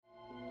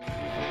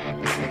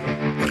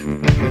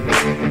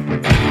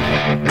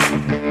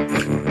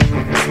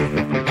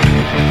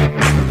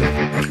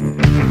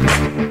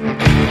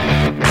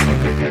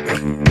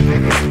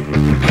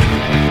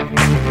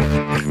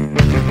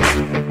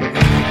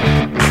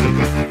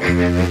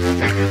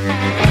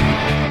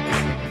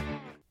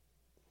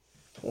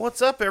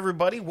What's up,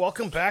 everybody?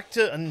 Welcome back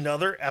to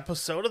another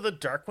episode of the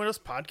Dark Windows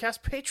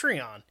Podcast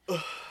Patreon.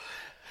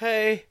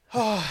 Hey.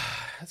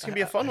 It's going to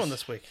be a fun one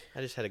this week.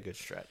 I just had a good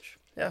stretch.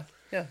 Yeah.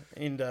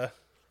 And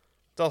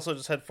it's also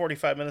just had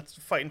 45 minutes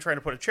fighting trying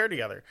to put a chair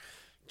together.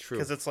 True.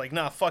 Because it's like,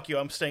 nah, fuck you,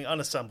 I'm staying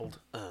unassembled.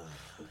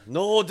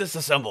 No,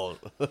 disassembled.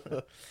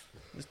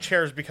 This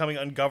chair is becoming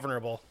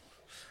ungovernable.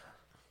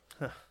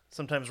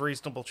 Sometimes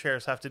reasonable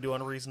chairs have to do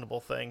unreasonable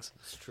things.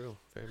 It's true.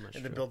 Very much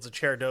And true. it builds a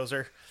chair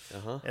dozer,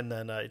 Uh-huh. and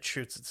then it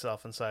shoots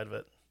itself inside of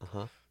it.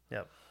 Uh-huh.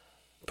 Yep.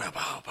 Bow,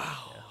 bow,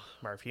 bow.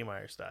 Marv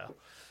Heemeyer style.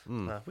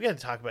 We got to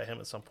talk about him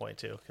at some point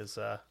too, because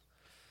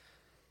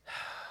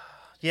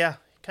yeah,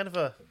 kind of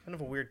a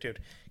weird dude,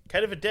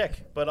 kind of a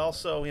dick, but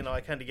also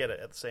I kind of get it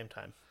at the same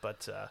time.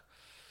 But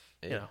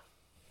Yeah.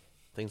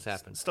 Things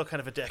happen. still kind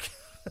of a dick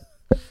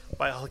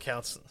by all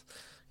accounts,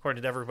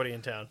 according to everybody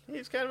in town.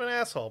 He's kind of an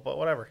asshole, but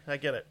whatever, I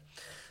get it.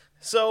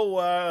 So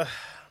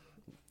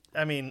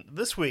I mean,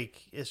 this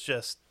week is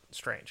just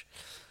strange.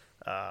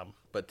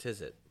 But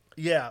 'tis it.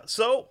 Yeah,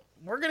 so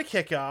we're going to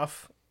kick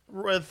off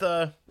with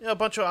a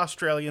bunch of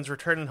Australians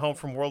returning home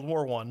from World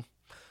War I,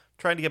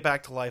 trying to get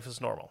back to life as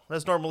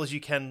normal as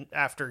you can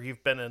after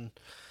you've been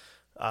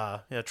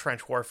in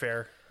trench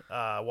warfare,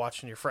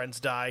 watching your friends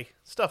die,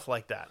 stuff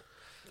like that.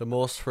 The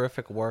most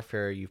horrific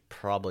warfare you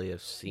probably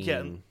have seen. Yeah,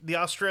 and the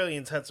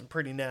Australians had some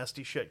pretty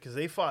nasty shit because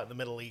they fought in the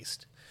Middle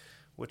East,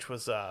 which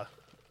was a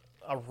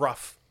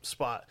rough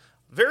spot.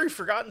 Very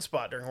forgotten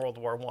spot during World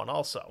War I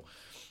also.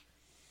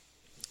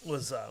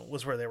 Was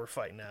where they were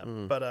fighting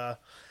at. But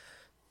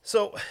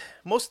so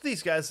most of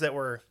these guys that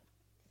were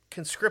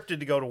conscripted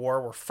to go to war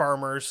were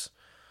farmers.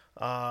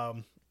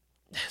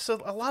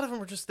 So a lot of them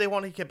were just, they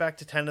wanted to get back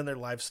to tending their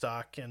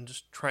livestock and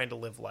just trying to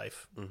live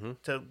life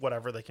to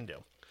whatever they can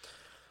do.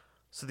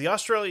 So the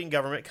Australian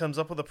government comes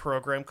up with a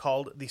program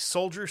called the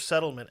Soldier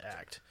Settlement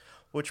Act,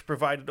 which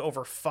provided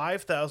over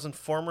 5,000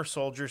 former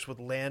soldiers with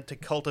land to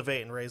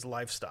cultivate and raise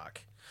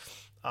livestock.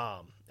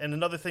 And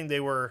another thing they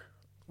were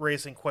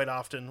raising quite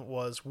often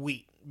was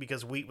wheat,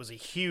 because wheat was a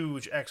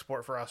huge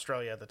export for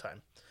Australia at the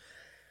time.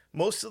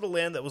 Most of the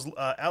land that was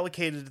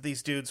allocated to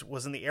these dudes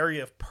was in the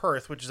area of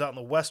Perth, which is out in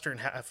the western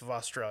half of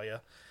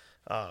Australia.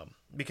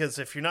 Because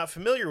if you're not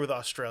familiar with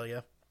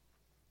Australia,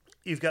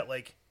 you've got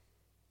like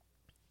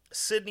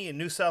Sydney and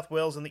New South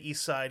Wales on the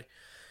east side,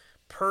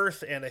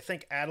 Perth and I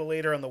think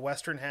Adelaide are on the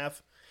western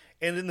half,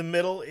 and in the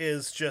middle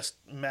is just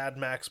Mad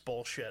Max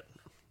bullshit.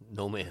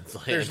 No man's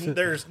land.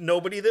 There's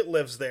nobody that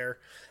lives there.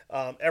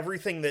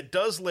 Everything that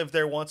does live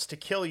there wants to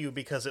kill you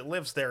because it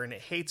lives there and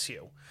it hates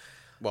you.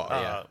 Well,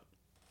 yeah.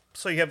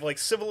 So you have like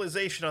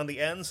civilization on the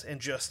ends and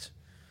just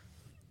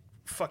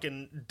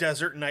fucking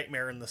desert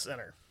nightmare in the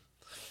center.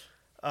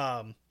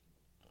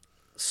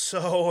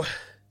 So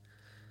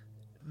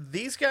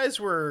these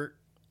guys were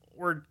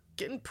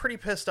getting pretty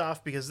pissed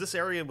off because this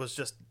area was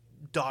just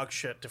dog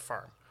shit to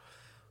farm.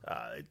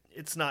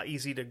 It's not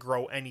easy to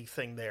grow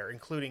anything there,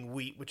 including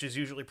wheat, which is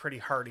usually pretty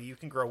hardy. You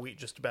can grow wheat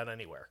just about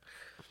anywhere.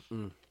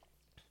 In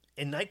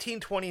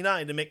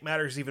 1929, to make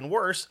matters even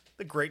worse,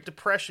 the Great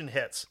Depression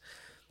hits,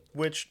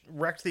 which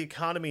wrecked the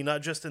economy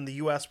not just in the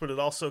U.S., but it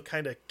also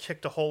kind of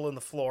kicked a hole in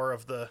the floor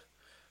of the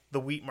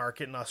wheat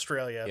market in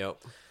Australia.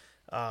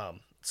 Yep.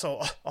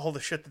 So all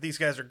the shit that these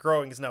guys are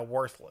growing is now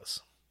worthless.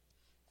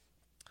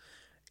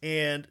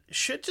 And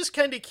shit just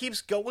kind of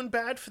keeps going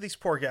bad for these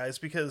poor guys,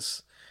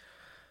 because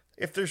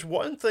if there's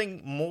one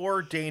thing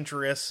more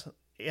dangerous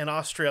in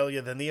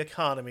Australia than the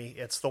economy,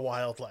 it's the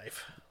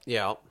wildlife.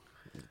 Yeah.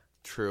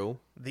 True.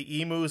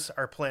 The emus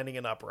are planning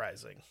an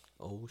uprising.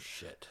 Oh,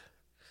 shit.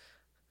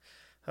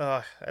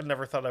 I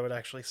never thought I would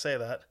actually say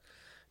that.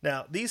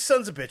 Now, these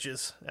sons of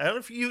bitches, I don't know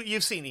if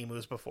you've seen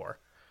emus before.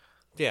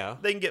 Yeah.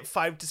 They can get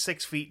 5 to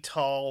 6 feet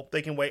tall.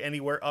 They can weigh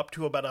anywhere up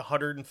to about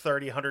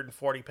 130,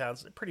 140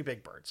 pounds. They're pretty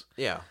big birds.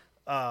 Yeah.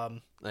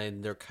 And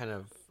they're kind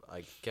of,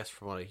 I guess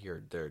from what I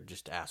hear, they're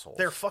just assholes.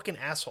 They're fucking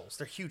assholes.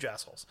 They're huge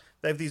assholes.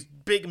 They have these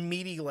big,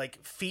 meaty,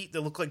 like, feet that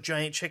look like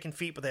giant chicken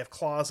feet, but they have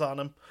claws on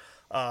them.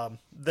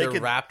 They're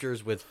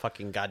raptors with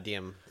fucking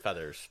goddamn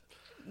feathers.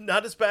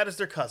 Not as bad as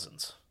their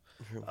cousins.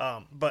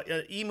 But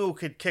emu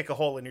could kick a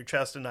hole in your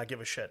chest and not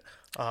give a shit.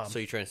 So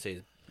you're trying to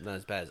say not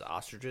as bad as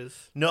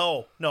ostriches?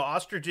 No,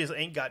 ostriches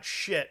ain't got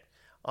shit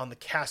on the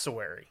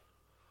cassowary.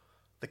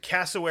 The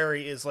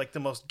cassowary is like the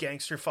most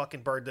gangster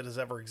fucking bird that has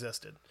ever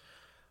existed.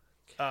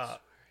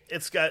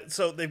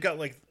 They've got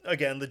like,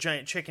 again, the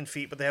giant chicken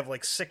feet, but they have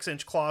like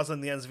 6-inch claws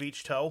on the ends of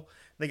each toe.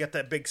 They got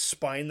that big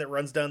spine that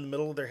runs down the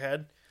middle of their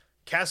head.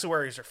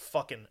 Cassowaries are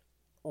fucking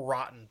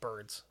rotten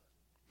birds.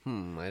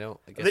 I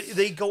guess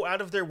They go out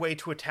of their way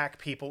to attack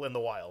people in the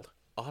wild.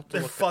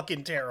 They're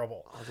fucking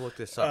terrible. I'll have to look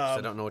this up because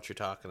I don't know what you're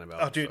talking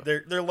about. Oh, dude, so.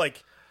 they're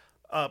like,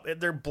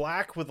 they're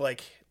black with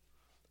like,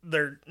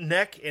 their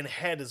neck and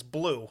head is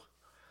blue,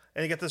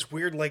 and they got this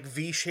weird like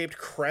V-shaped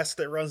crest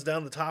that runs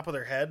down the top of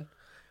their head,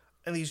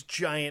 and these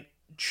giant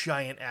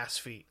ass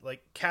feet.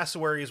 Like,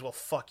 cassowaries will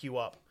fuck you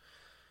up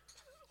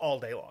all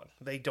day long.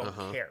 They don't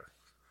care.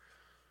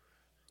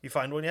 You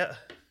find one yet?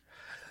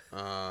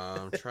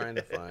 I'm trying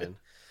to find.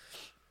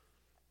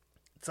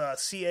 It's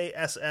Cassowy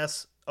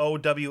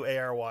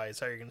is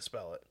how you're going to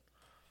spell it.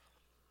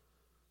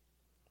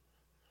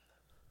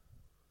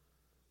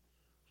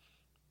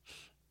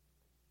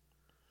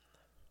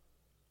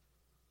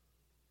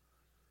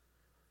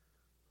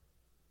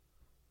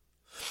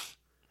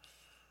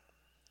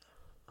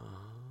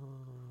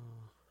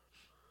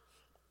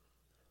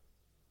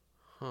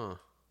 Huh.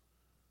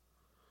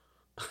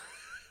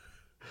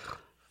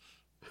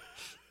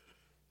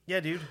 Yeah,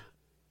 dude.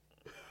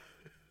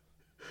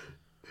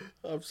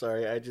 I'm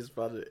sorry, I just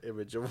found an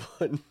image of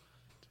one.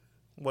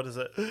 What is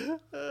it?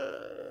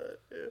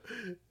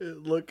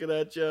 Looking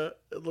at you,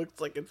 it looks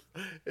like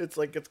it's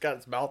like it's got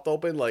its mouth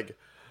open, like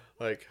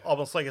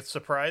Almost like it's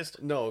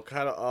surprised. no,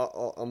 kind of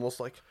almost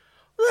like.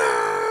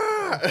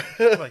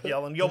 Like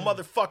yelling, "Yo,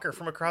 motherfucker!"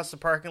 from across the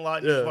parking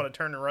lot. You just Yeah. want to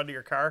turn and run to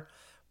your car,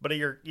 but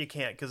you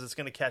can't because it's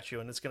going to catch you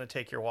and it's going to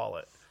take your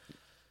wallet.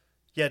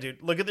 Yeah,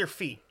 dude, look at their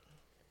feet.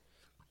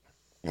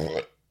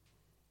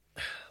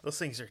 Those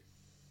things are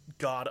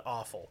god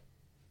awful.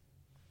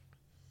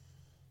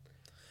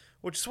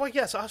 Which is why,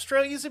 yes,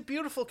 Australia is a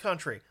beautiful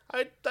country.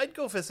 I'd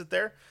go visit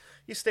there.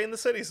 You stay in the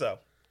cities though,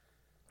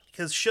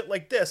 because shit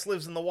like this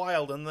lives in the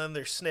wild, and then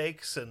there's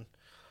snakes and.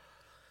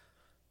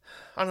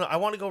 I don't know. I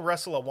want to go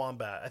wrestle a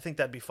wombat. I think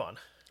that'd be fun.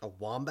 A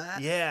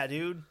wombat? Yeah,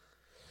 dude.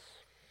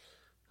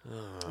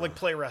 Like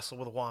play wrestle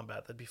with a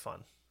wombat. That'd be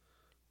fun.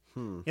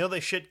 You know they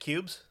shit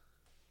cubes?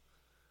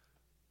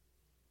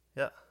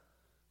 Yeah.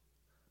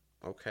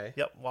 Okay.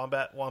 Yep.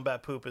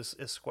 Wombat poop is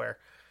square.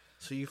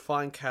 So you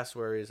find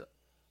cassowaries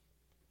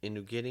in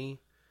New Guinea,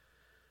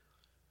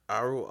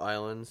 Aru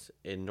Islands,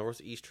 in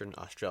northeastern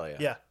Australia.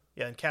 Yeah.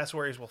 Yeah, and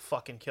cassowaries will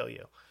fucking kill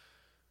you.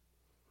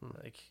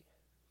 Like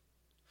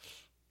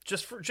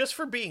just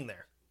for being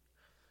there.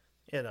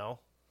 You know.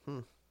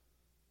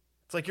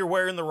 It's like you're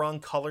wearing the wrong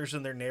colors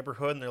in their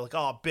neighborhood and they're like,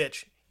 "Oh,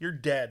 bitch, you're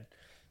dead."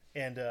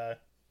 And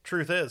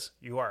truth is,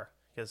 you are,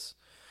 because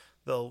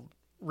they'll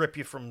rip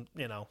you from,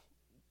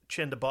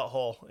 chin to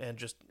butthole and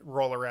just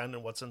roll around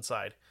in what's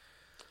inside.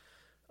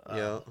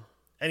 Yeah.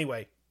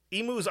 Anyway,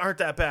 emus aren't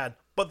that bad,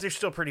 but they're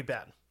still pretty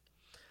bad.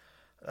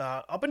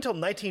 Up until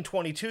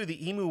 1922,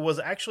 the emu was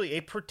actually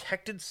a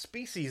protected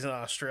species in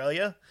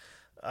Australia.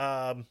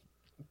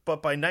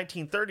 But by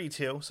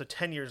 1932, so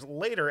 10 years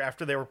later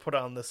after they were put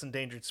on this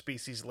endangered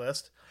species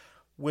list,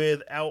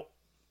 with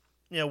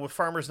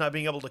farmers not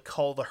being able to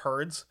cull the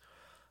herds,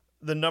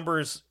 the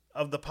numbers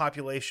of the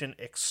population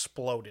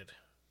exploded.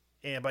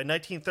 And by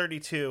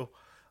 1932,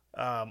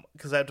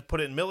 because I have to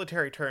put it in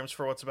military terms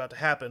for what's about to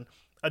happen,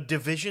 a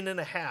division and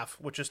a half,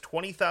 which is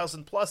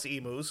 20,000 plus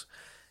emus,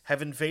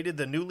 have invaded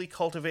the newly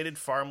cultivated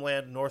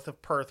farmland north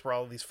of Perth where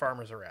all of these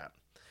farmers are at.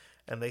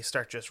 And they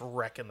start just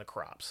wrecking the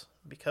crops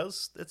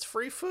because it's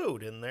free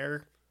food and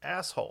they're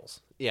assholes.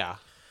 Yeah.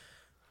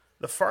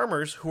 The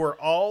farmers, who are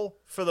all,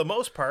 for the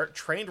most part,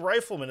 trained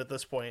riflemen at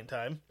this point in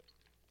time,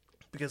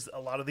 because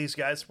a lot of these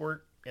guys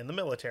were in the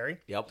military,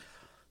 Yep.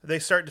 they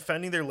start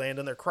defending their land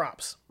and their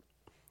crops.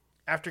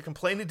 After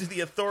complaining to the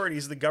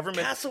authorities, the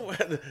government...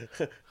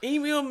 Cassowaries.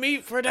 Emu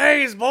meat for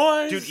days,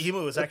 boys. Dude,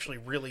 emu is actually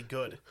really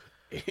good.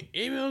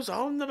 Emu's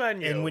on the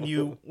menu. And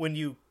when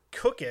you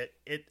cook it,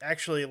 it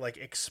actually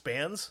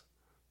expands,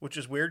 which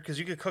is weird because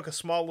you could cook a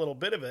small little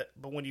bit of it,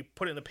 but when you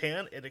put it in a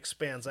pan, it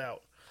expands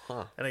out.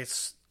 Huh. And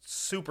it's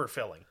super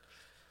filling.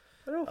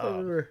 I don't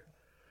know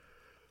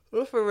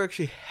if I've ever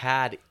actually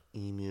had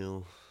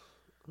emu.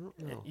 I don't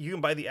know. You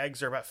can buy the eggs;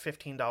 they're about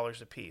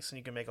 $15 a piece, and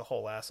you can make a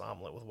whole ass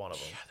omelet with one of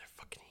them. Yeah, they're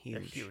fucking huge.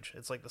 They're huge.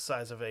 It's like the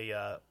size of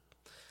a.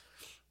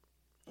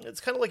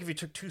 It's kind of like if you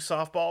took two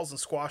softballs and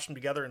squashed them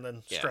together and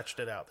then stretched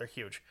it out. They're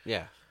huge.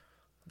 Yeah.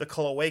 The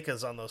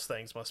cloacas on those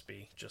things must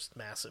be just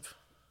massive.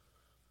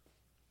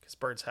 Because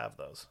birds have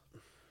those.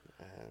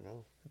 I don't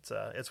know.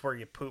 It's where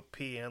you poop,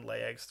 pee, and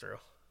lay eggs through,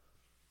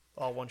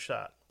 all one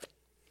shot.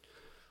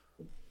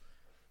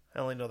 I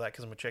only know that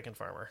because I'm a chicken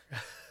farmer.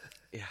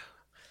 Yeah.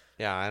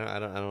 Yeah, I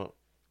don't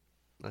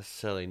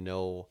necessarily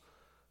know,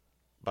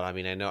 but I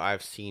mean, I know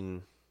I've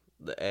seen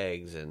the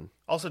eggs and...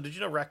 Also, did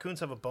you know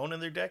raccoons have a bone in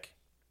their dick?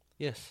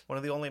 Yes. One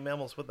of the only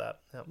mammals with that.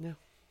 Yep.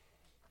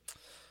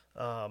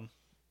 Yeah.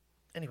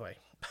 Anyway.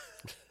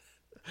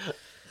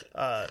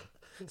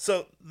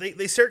 So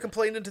they start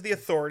complaining to the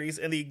authorities,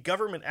 and the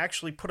government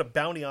actually put a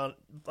bounty out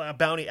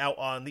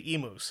on the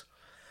emus.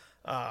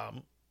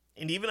 And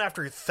even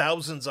after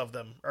thousands of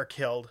them are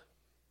killed,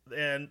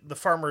 and the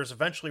farmers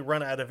eventually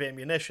run out of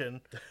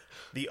ammunition,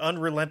 the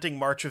unrelenting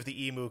march of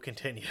the emu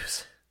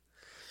continues.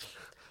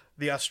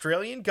 The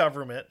Australian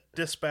government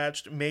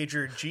dispatched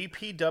Major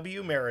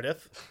G.P.W.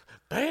 Meredith.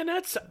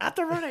 Bayonets at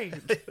the ready.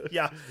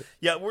 Yeah,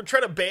 we're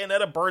trying to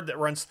bayonet a bird that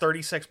runs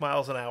 36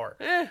 miles an hour.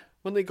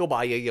 When they go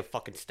by you, you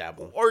fucking stab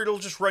them. Or it'll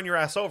just run your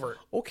ass over.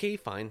 Okay,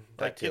 fine.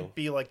 That too. It'd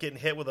be like getting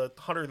hit with a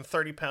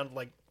 130-pound,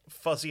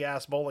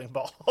 fuzzy-ass bowling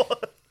ball.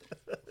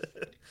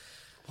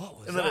 What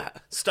was And then that?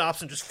 it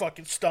stops and just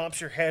fucking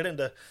stomps your head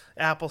into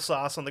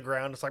applesauce on the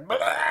ground. It's like,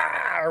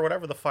 "Blah!" or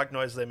whatever the fuck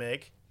noise they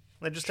make.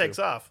 And it just takes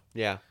off.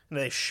 Yeah. And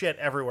they shit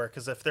everywhere,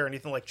 because if they're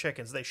anything like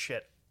chickens, they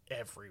shit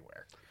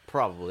everywhere.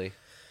 Probably.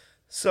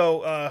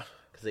 So,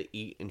 Because they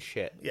eat and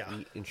shit. Yeah.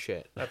 Eat and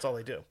shit. That's all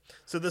they do.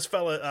 So this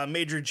fella,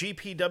 Major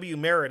GPW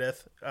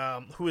Meredith,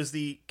 who is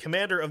the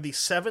commander of the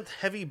 7th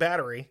Heavy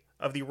Battery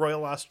of the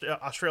Royal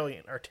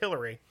Australian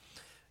Artillery,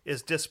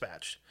 is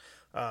dispatched.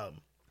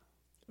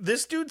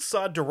 This dude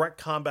saw direct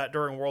combat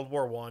during World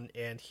War I,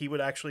 and he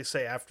would actually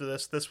say after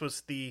this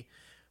was the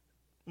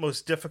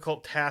most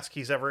difficult task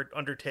he's ever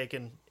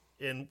undertaken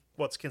in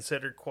what's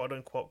considered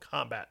quote-unquote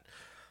combat,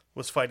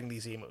 was fighting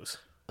these emus.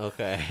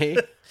 Okay.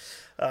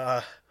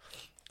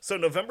 So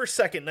November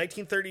 2nd,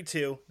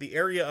 1932, the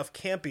area of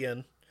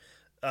Campion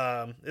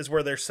is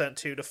where they're sent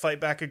to fight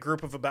back a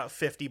group of about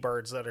 50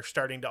 birds that are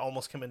starting to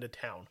almost come into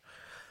town.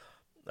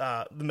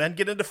 The men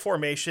get into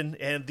formation,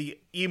 and the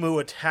emu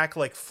attack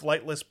like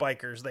flightless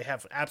bikers. They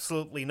have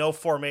absolutely no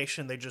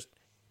formation. They just...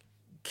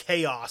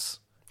 chaos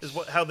is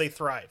how they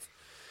thrive.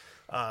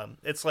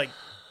 It's like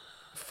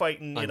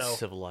fighting,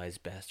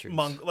 uncivilized bastards.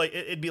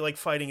 It'd be like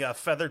fighting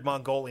feathered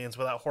Mongolians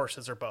without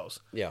horses or bows.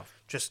 Yeah.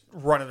 Just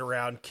running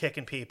around,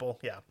 kicking people.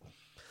 Yeah.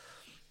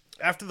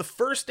 After the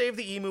first day of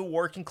the Emu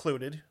War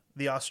concluded,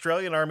 the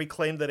Australian Army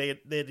claimed that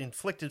they had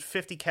inflicted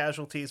 50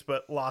 casualties,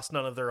 but lost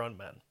none of their own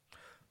men.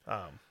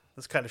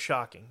 That's kind of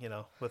shocking,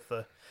 with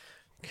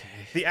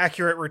the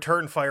accurate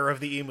return fire of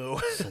the emu.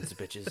 Sons of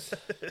bitches.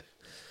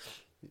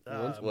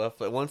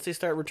 Once they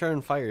start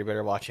returning fire, you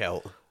better watch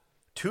out.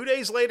 2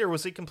 days later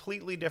was a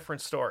completely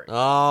different story.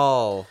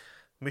 Oh.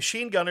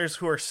 Machine gunners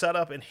who are set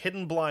up in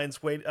hidden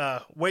blinds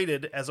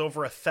waited as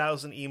over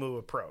 1,000 emu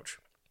approach.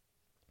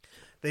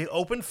 They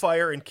opened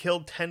fire and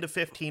killed 10 to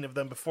 15 of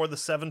them before the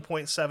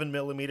 7.7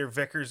 millimeter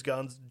Vickers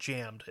guns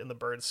jammed and the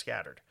birds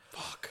scattered.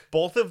 Fuck.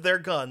 Both of their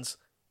guns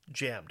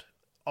jammed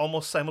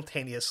almost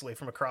simultaneously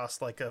from across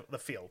the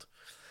field.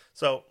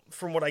 So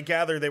from what I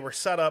gather, they were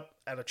set up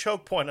at a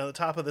choke point on the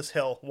top of this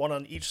hill, one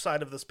on each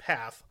side of this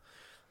path,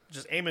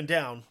 just aiming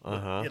down,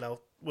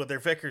 with their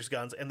Vickers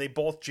guns, and they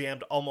both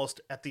jammed almost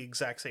at the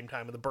exact same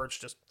time, and the birds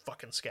just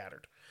fucking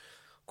scattered.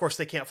 Of course,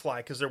 they can't fly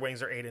because their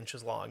wings are 8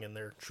 inches long and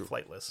they're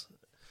flightless.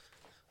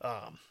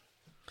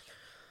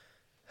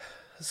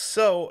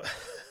 So,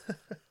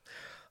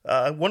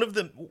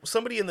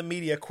 somebody in the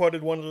media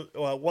quoted one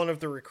of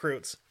the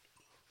recruits,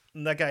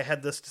 and that guy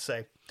had this to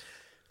say,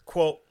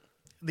 quote,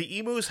 "The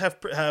emus have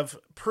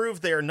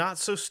proved they are not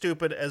so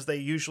stupid as they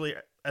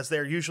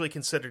are usually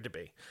considered to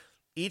be.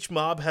 Each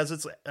mob has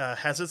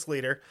its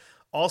leader,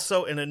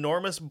 also an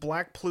enormous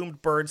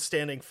black-plumed bird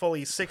standing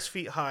fully 6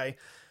 feet high,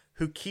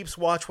 who keeps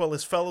watch while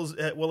his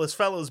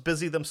fellows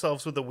busy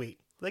themselves with the wheat.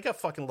 They got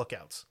fucking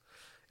lookouts.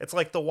 It's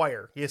like The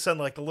Wire. You send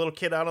like the little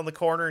kid out on the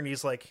corner, and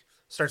he's like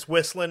starts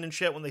whistling and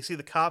shit when they see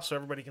the cops, so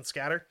everybody can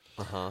scatter.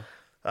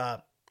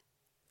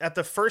 At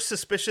the first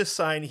suspicious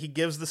sign, he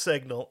gives the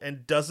signal,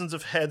 and dozens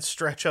of heads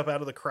stretch up out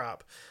of the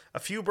crop. A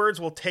few birds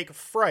will take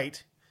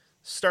fright,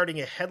 starting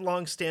a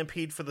headlong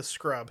stampede for the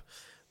scrub.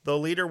 The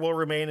leader will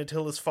remain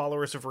until his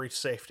followers have reached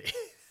safety."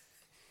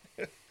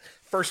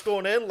 First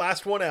one in,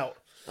 last one out.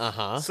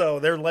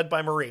 So they're led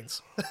by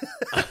Marines.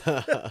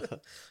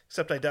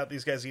 Except I doubt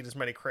these guys eat as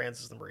many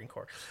crayons as the Marine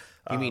Corps.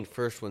 You mean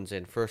first one's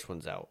in, first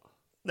one's out?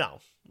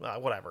 No,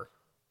 whatever.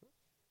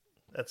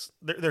 That's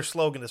their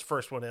slogan is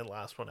first one in,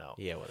 last one out.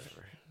 Yeah,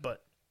 whatever.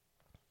 But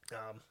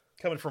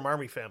coming from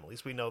Army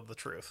families, we know the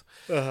truth.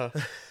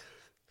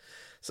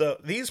 So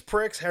these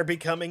pricks are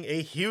becoming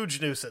a huge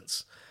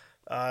nuisance.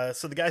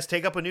 So the guys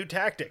take up a new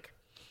tactic.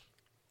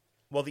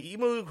 Well, the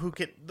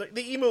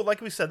emu,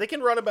 like we said, they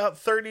can run about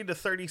 30 to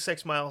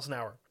 36 miles an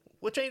hour,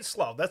 which ain't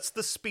slow. That's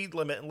the speed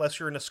limit unless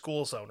you're in a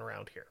school zone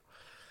around here.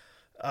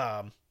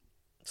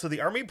 So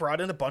the Army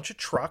brought in a bunch of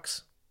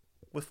trucks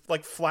with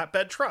like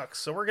flatbed trucks.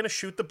 So we're going to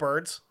shoot the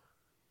birds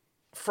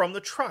from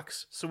the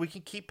trucks so we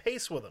can keep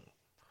pace with them.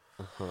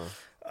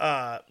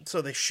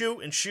 So they shoot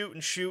and shoot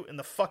and shoot, and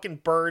the fucking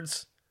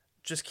birds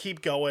just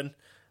keep going.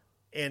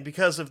 And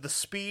because of the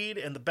speed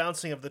and the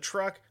bouncing of the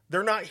truck,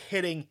 they're not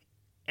hitting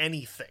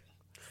anything.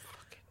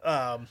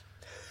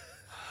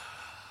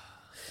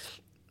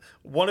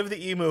 One of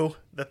the emu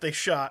that they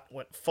shot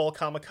went full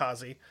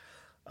kamikaze.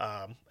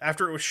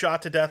 After it was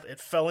shot to death, it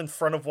fell in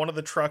front of one of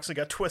the trucks and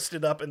got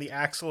twisted up in the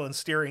axle and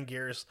steering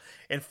gears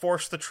and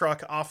forced the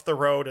truck off the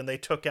road, and they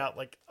took out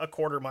like a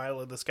quarter mile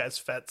of this guy's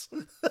fence.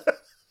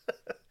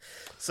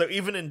 So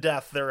even in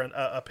death, they're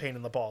a pain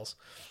in the balls.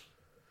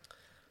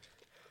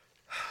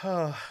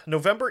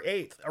 November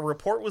 8th, a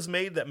report was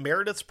made that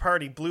Meredith's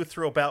party blew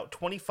through about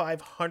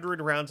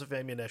 2,500 rounds of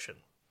ammunition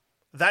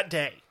that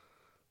day.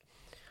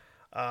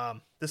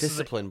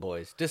 Discipline,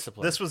 boys.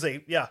 Discipline. This was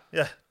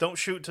don't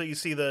shoot till you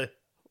see the...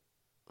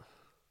 I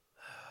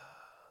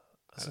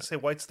was going to say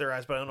whites of their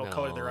eyes, but I don't know what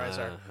color their eyes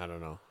are. I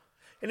don't know.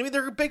 And I mean,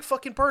 they're a big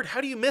fucking bird.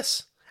 How do you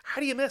miss?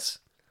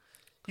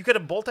 You got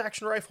a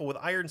bolt-action rifle with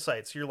iron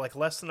sights. You're like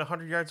less than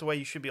 100 yards away.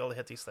 You should be able to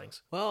hit these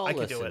things. Well, I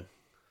could do it.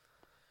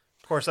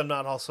 Of course, I'm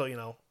not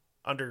also,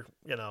 under,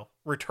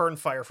 return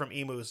fire from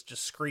emus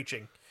just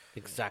screeching.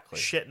 Exactly.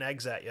 Shitting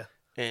eggs at you.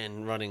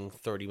 And running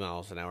 30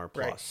 miles an hour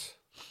plus.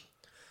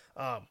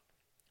 Right.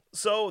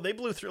 So they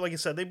blew through, like I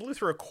said,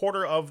 a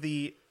quarter of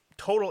the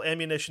total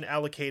ammunition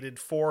allocated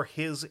for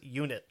his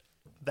unit.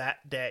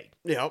 that day,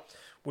 Yep.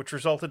 which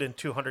resulted in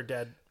 200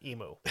 dead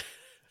emu.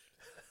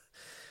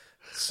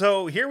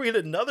 So here we had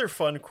another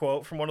fun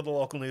quote from one of the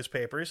local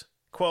newspapers.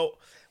 Quote,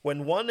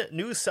 when one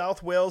New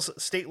South Wales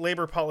state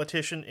Labour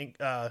politician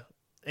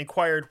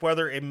inquired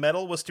whether a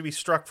medal was to be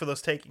struck for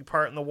those taking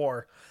part in the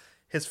war,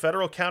 his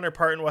federal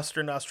counterpart in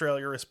Western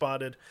Australia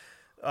responded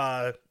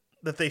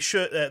that they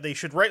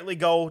should rightly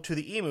go to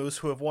the emus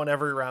who have won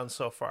every round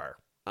so far.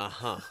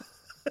 Uh-huh.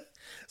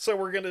 So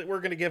we're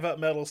gonna give out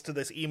medals to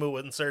this emu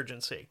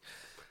insurgency.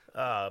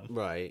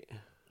 Right.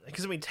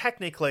 Because, I mean,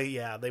 technically,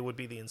 yeah, they would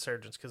be the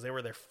insurgents because they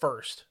were there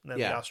first, and then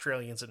the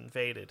Australians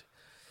invaded.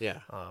 Yeah.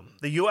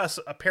 The U.S.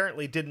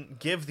 apparently didn't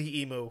give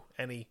the emu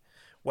any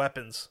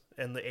weapons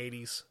in the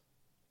 80s.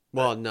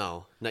 Well,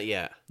 no, not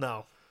yet.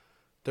 No.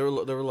 They were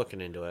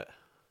looking into it.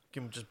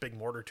 Give them just big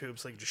mortar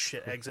tubes so they can just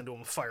shit eggs into them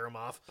and fire them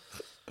off.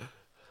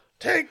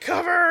 Take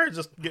cover!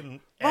 Just getting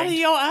What are egged.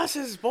 your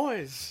asses,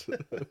 boys?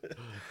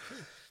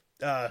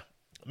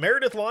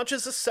 Meredith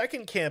launches a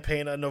second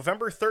campaign on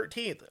November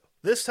 13th.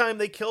 This time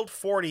they killed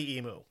 40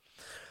 emu.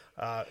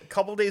 A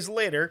couple days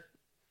later,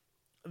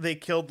 they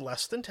killed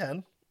less than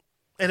 10.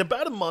 And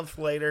about a month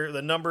later,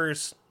 the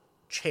numbers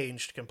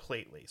changed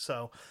completely.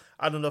 So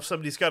I don't know if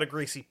somebody's got a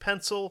greasy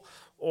pencil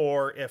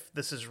or if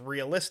this is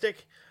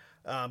realistic.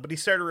 But he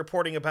started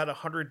reporting about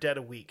 100 dead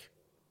a week,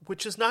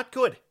 which is not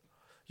good.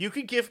 You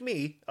could give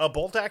me a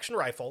bolt-action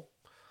rifle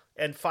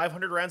and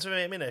 500 rounds of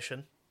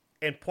ammunition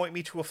and point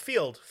me to a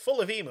field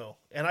full of emu,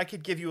 and I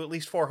could give you at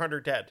least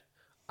 400 dead.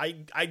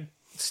 I'd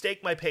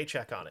stake my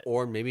paycheck on it.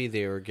 Or maybe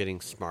they were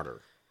getting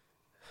smarter.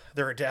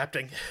 They're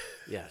adapting.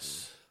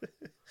 Yes.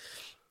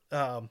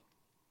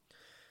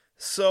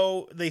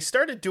 So they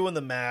started doing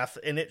the math,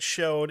 and it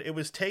showed it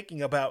was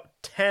taking about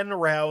 10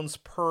 rounds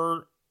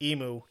per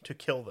emu to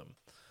kill them,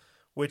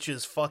 which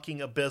is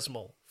fucking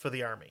abysmal for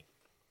the army.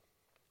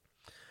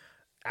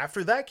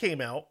 After that came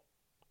out,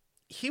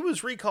 he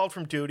was recalled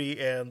from duty,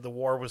 and the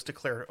war was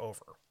declared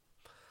over.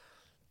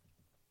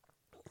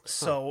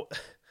 So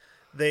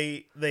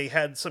they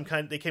had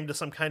they came to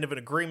some kind of an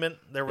agreement.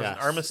 There was an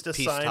armistice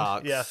Peace signed.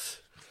 talks. Yeah.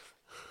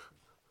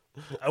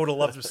 I would have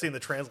loved to have seen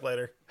the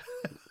translator.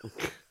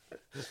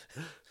 You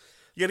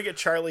got to get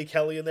Charlie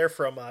Kelly in there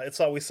from It's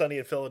Always Sunny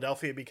in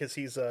Philadelphia because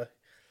he's a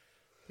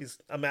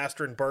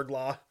master in bird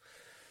law.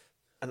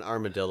 An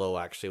armadillo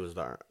actually was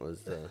the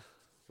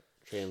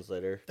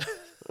translator.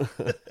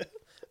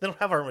 They don't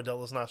have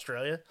armadillos in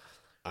Australia.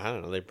 I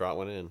don't know. They brought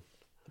one in.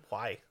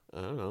 Why?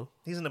 I don't know.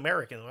 He's an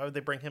American. Why would they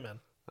bring him in?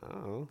 I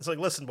don't know. It's like,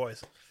 listen,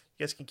 boys,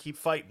 you guys can keep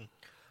fighting.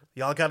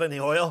 Y'all got any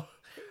oil?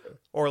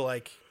 Or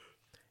like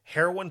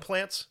heroin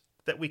plants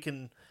that we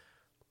can...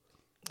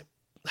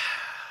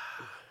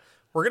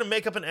 We're going to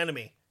make up an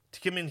enemy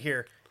to come in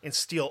here and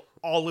steal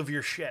all of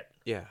your shit.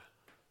 Yeah.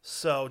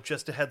 So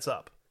just a heads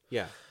up.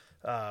 Yeah.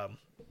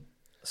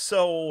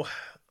 So...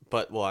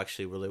 But, well,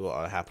 actually, really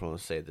what happened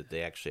was say that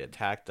they actually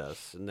attacked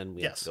us, and then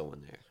we had Yes. to go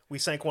in there. We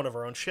sank one of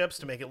our own ships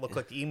to make it look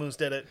like the emus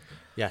did it.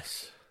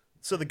 Yes.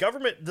 So the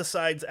government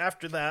decides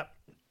after that,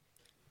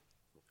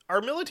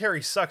 our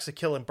military sucks at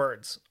killing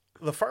birds.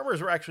 The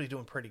farmers were actually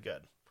doing pretty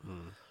good.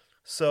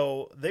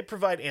 So they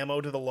provide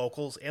ammo to the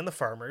locals and the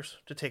farmers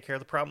to take care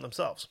of the problem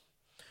themselves.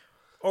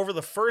 Over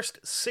the first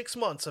 6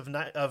 months of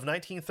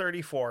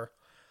 1934,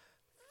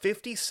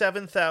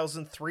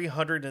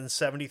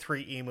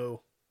 57,373 emu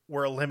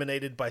were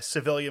eliminated by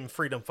civilian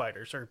freedom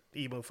fighters or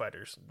emu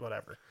fighters,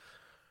 whatever.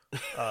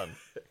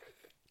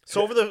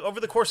 So over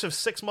the course of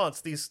 6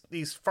 months,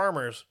 these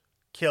farmers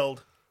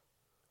killed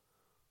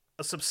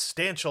a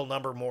substantial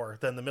number more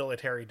than the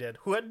military did,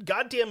 who had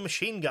goddamn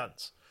machine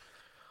guns.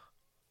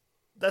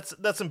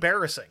 That's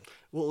embarrassing.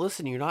 Well,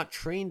 listen, you're not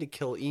trained to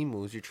kill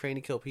emus. You're trained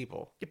to kill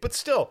people. Yeah, but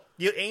still,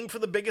 you aim for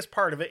the biggest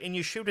part of it and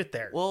you shoot it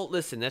there. Well,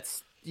 listen,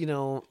 that's,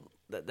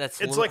 that's...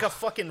 It's like a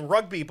fucking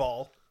rugby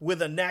ball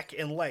with a neck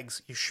and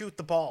legs. You shoot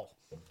the ball.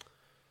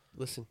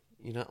 Listen,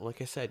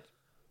 like I said,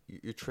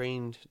 you're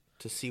trained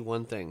to see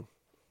one thing.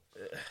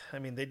 I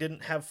mean, they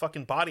didn't have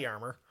fucking body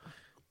armor.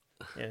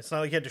 Yeah, it's not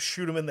like you had to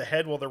shoot them in the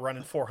head while they're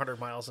running 400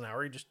 miles an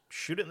hour. You just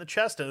shoot it in the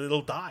chest and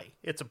it'll die.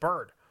 It's a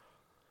bird.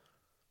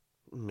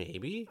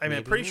 Maybe. I mean, I'm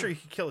maybe pretty not. sure you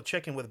could kill a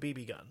chicken with a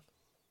BB gun.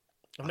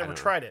 I've never don't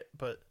know. tried it,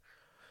 but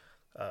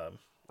I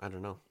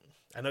don't know.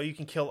 I know you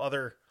can kill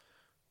other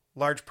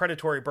large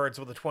predatory birds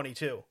with a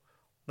 .22.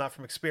 Not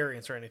from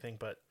experience or anything,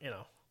 but,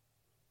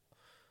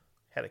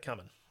 had it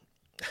coming.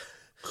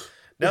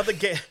 Now the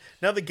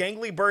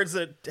gangly birds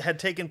that had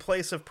taken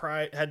place of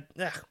pride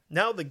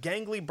now the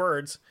gangly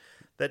birds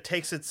that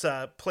takes its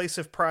place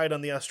of pride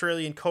on the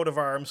Australian coat of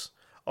arms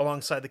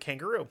alongside the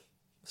kangaroo.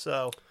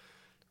 So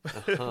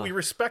we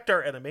respect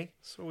our enemy,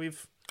 so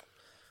we've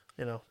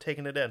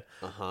taken it in.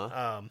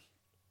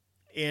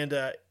 And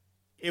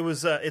it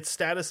was its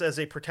status as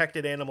a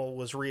protected animal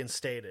was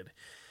reinstated.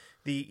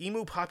 The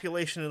emu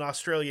population in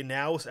Australia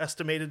now is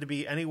estimated to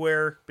be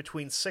anywhere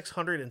between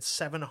 600 and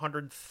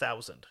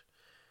 700,000,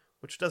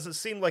 which doesn't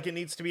seem like it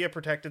needs to be a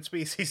protected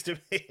species to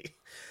me.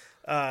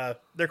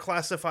 They're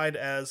classified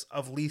as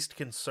of least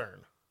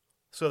concern.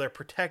 So they're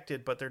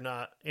protected, but they're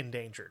not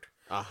endangered.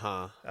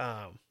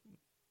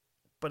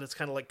 But it's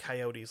kind of like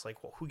coyotes.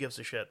 Like, well, who gives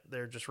a shit?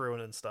 They're just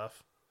ruining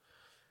stuff.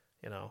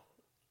 You know,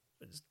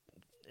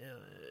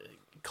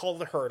 cull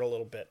the herd a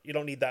little bit. You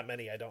don't need that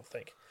many, I don't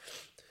think.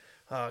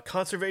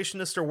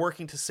 Conservationists are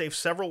working to save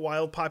several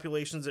wild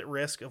populations at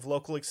risk of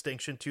local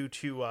extinction due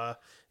to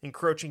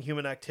encroaching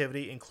human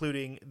activity,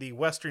 including the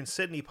Western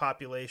Sydney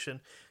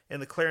population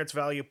and the Clarence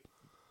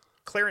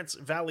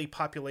Valley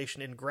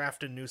population in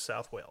Grafton, New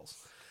South Wales.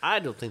 I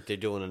don't think they're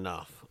doing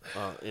enough,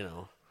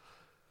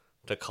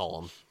 to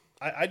cull them.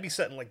 I'd be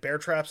setting like bear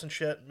traps and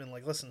shit, and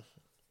like, listen,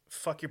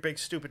 fuck your big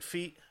stupid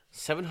feet.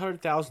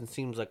 700,000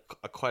 seems like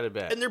quite a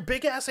bit, And they're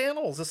big ass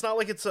animals. It's not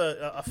like it's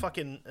a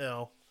fucking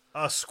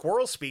a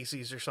squirrel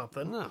species or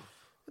something. No,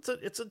 it's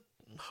a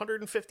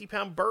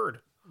 150-pound bird.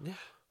 Yeah,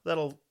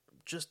 That'll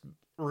just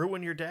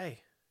ruin your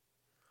day.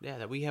 Yeah,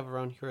 that we have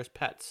around here as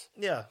pets.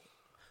 Yeah.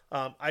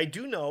 I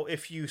do know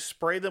if you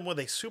spray them with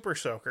a super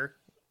soaker,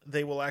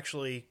 they will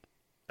actually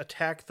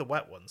attack the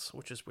wet ones,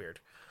 which is weird.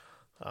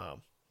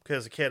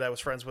 Because a kid I was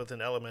friends with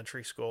in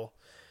elementary school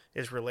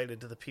is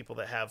related to the people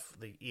that have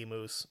the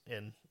emus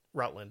in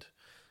Rutland.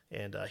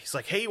 And he's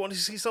like, hey, you want to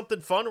see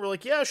something fun? We're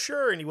like, yeah,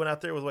 sure. And he went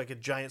out there with like a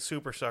giant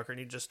super sucker and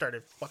he just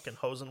started fucking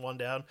hosing one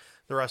down.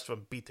 The rest of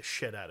them beat the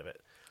shit out of it.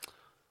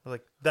 I was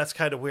like, that's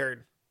kind of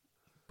weird.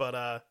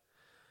 But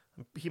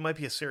he might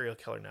be a serial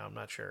killer now. I'm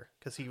not sure.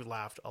 Because he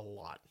laughed a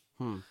lot.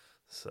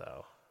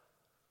 So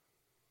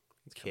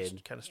it's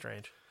kind of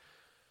strange.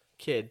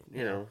 Kid,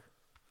 you know.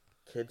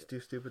 Kids do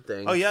stupid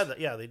things. Oh, yeah,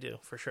 they do,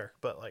 for sure.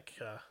 But, like,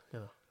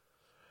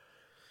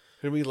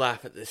 And we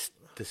laugh at this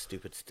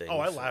stupid thing. Oh,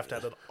 I laughed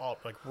at it all,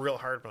 like, real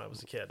hard when I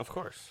was a kid. Of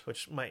course.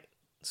 Which might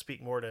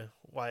speak more to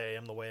why I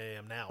am the way I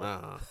am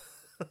now.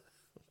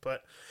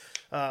 But,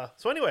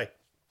 so anyway,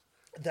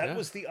 that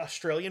was the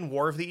Australian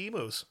War of the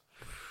Emus.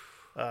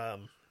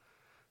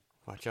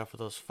 Watch out for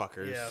those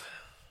fuckers. Yeah,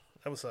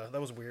 that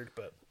was weird,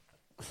 but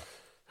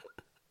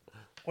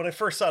when I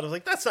first saw it, I was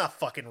like, that's not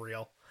fucking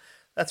real.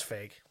 That's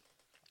fake.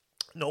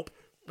 Nope,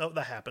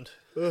 that happened.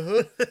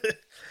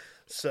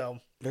 So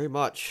very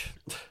much.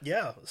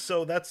 Yeah,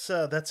 so that's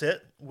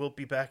it. We'll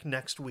be back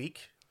next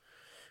week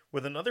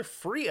with another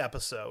free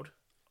episode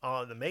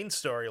on the main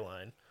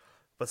storyline.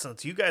 But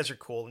since you guys are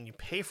cool and you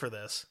pay for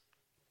this,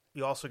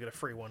 you also get a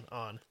free one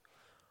on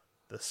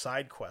the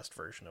side quest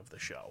version of the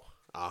show.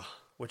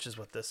 Which is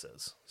what this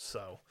is.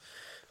 So,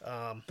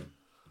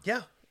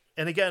 yeah.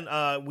 And again,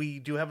 we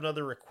do have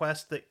another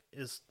request that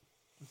is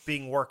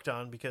being worked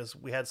on because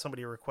we had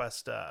somebody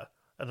request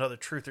another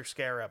Truth or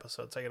Scare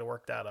episode. So I got to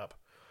work that up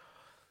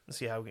and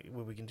see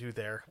what we can do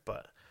there.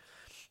 But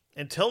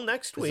until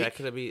next week,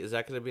 is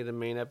that gonna be the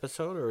main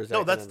episode, or is that?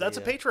 No, that's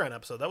a Patreon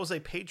episode. That was a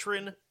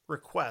patron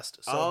request,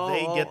 so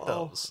they get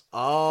those.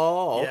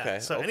 Oh, okay. Yeah.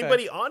 So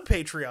anybody on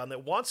Patreon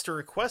that wants to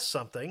request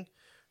something,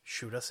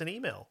 shoot us an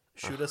email.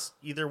 Shoot us,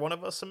 either one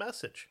of us, a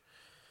message,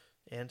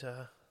 and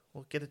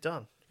we'll get it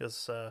done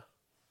because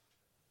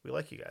we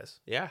like you guys.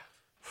 Yeah.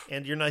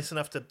 And you're nice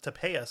enough to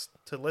pay us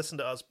to listen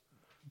to us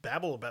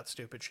babble about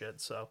stupid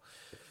shit. So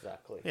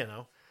exactly,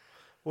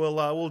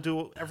 we'll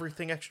do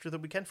everything extra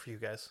that we can for you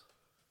guys.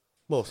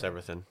 Most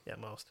everything. Yeah,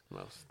 most.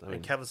 I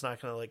mean, Kevin's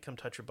not gonna like come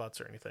touch your butts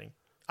or anything.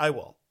 I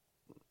will,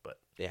 but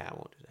yeah, I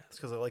won't do that. It's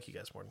because I like you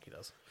guys more than he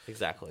does.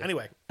 Exactly.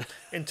 Anyway,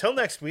 until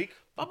next week.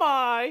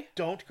 Bye-bye.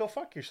 Don't go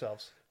fuck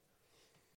yourselves.